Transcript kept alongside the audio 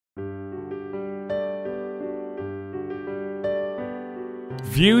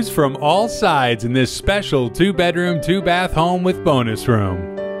Views from all sides in this special 2-bedroom, 2-bath home with bonus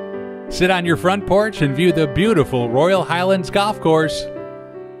room. Sit on your front porch and view the beautiful Royal Highlands Golf Course,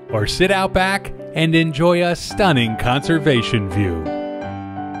 or sit out back and enjoy a stunning conservation view.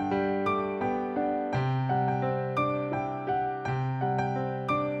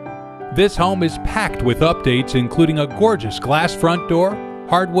 This home is packed with updates, including a gorgeous glass front door,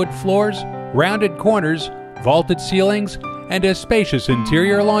 hardwood floors, rounded corners, vaulted ceilings, and a spacious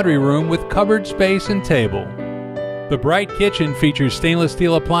interior laundry room with cupboard space and table. The bright kitchen features stainless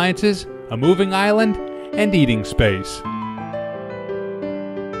steel appliances, a moving island, and eating space.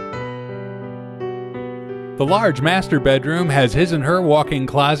 The large master bedroom has his and her walk-in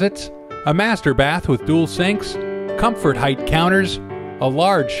closets, a master bath with dual sinks, comfort height counters, a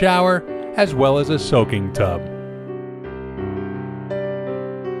large shower, as well as a soaking tub.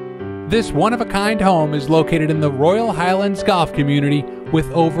 This one-of-a-kind home is located in the Royal Highlands Golf Community with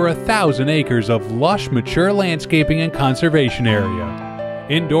over 1,000 acres of lush, mature landscaping and conservation area.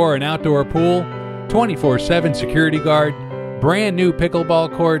 Indoor and outdoor pool, 24/7 security guard, brand new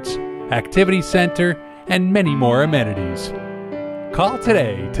pickleball courts, activity center, and many more amenities. Call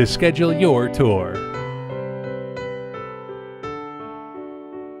today to schedule your tour.